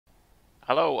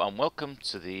Hello and welcome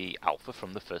to the alpha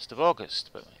from the 1st of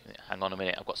August. But hang on a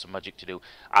minute, I've got some magic to do.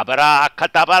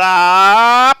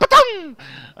 Abracadabra! Patong!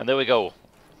 And there we go.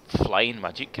 Flying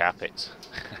magic carpets.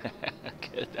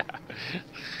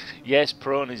 Yes,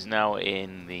 Prone is now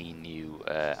in the new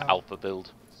alpha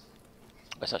build.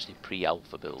 It's actually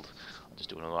pre-alpha build. I'm just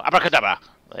doing a lot. Abracadabra!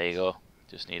 There you go.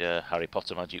 Just need a Harry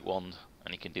Potter magic wand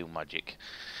and you can do magic.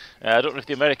 I don't know if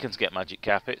the Americans get magic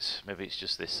carpets. Maybe it's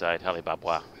just this side,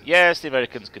 Alibaba. Yes, the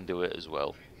Americans can do it as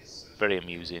well. Very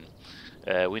amusing.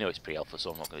 We know it's pre-alpha, so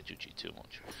I'm not going to judge it too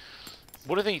much.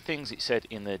 One of the things it said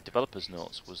in the developer's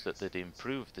notes was that they'd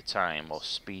improved the time, or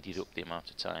speeded up the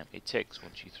amount of time it takes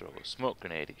once you throw a smoke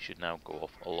grenade. It should now go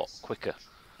off a lot quicker.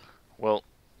 Well,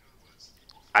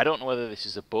 I don't know whether this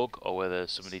is a bug or whether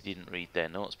somebody didn't read their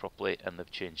notes properly and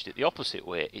they've changed it the opposite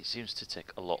way. It seems to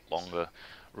take a lot longer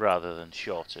rather than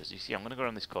shorter. As you see, I'm going to go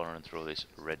around this corner and throw this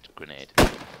red grenade.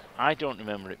 I don't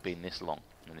remember it being this long,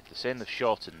 and if they're saying they've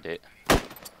shortened it,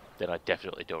 then I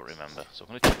definitely don't remember. So I'm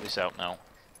going to check this out now.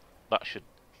 That should,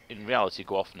 in reality,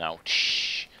 go off now.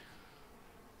 Shh.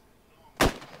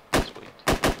 Let's wait.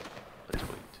 Let's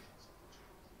wait.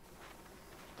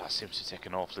 That seems to take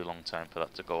an awfully long time for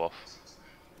that to go off.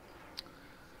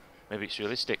 Maybe it's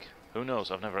realistic. Who knows?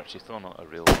 I've never actually thrown a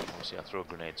real one. Obviously, I throw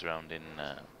grenades around in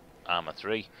Arma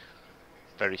 3.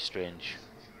 Very strange.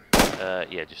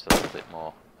 Yeah, just a little bit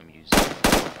more amusing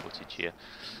footage here.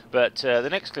 But the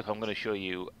next clip I'm going to show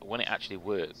you when it actually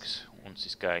works. Once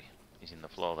this guy is in the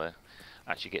floor there,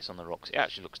 actually gets on the rocks. It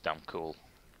actually looks damn cool.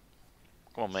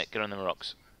 Come on, mate, get on the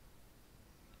rocks.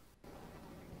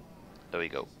 There we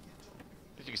go.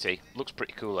 As you can see, looks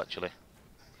pretty cool actually.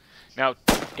 Now,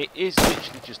 it is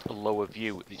literally just a lower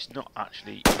view. It's not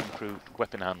actually improved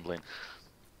weapon handling.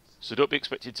 So don't be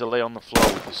expected to lay on the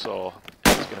floor with the saw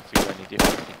and it's going to feel any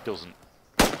different. It doesn't.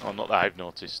 Well, not that I've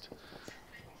noticed.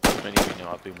 Many of you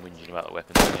know I've been whinging about the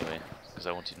weapons anyway, because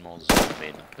I wanted more zoom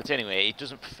in. But anyway, it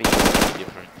doesn't feel any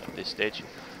different at this stage.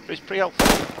 But it's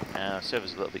pre-alpha.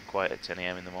 Server's a little bit quiet at 10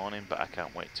 AM in the morning, but I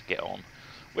can't wait to get on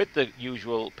with the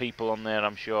usual people on there,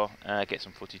 I'm sure. Get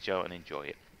some footage out and enjoy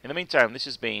it. In the meantime, this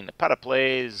has been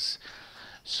Paraplays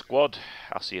Squad.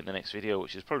 I'll see you in the next video,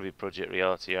 which is probably Project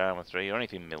Reality Arma 3 or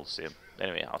anything Milsim.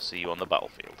 Anyway, I'll see you on the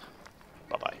battlefield.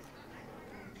 Bye bye.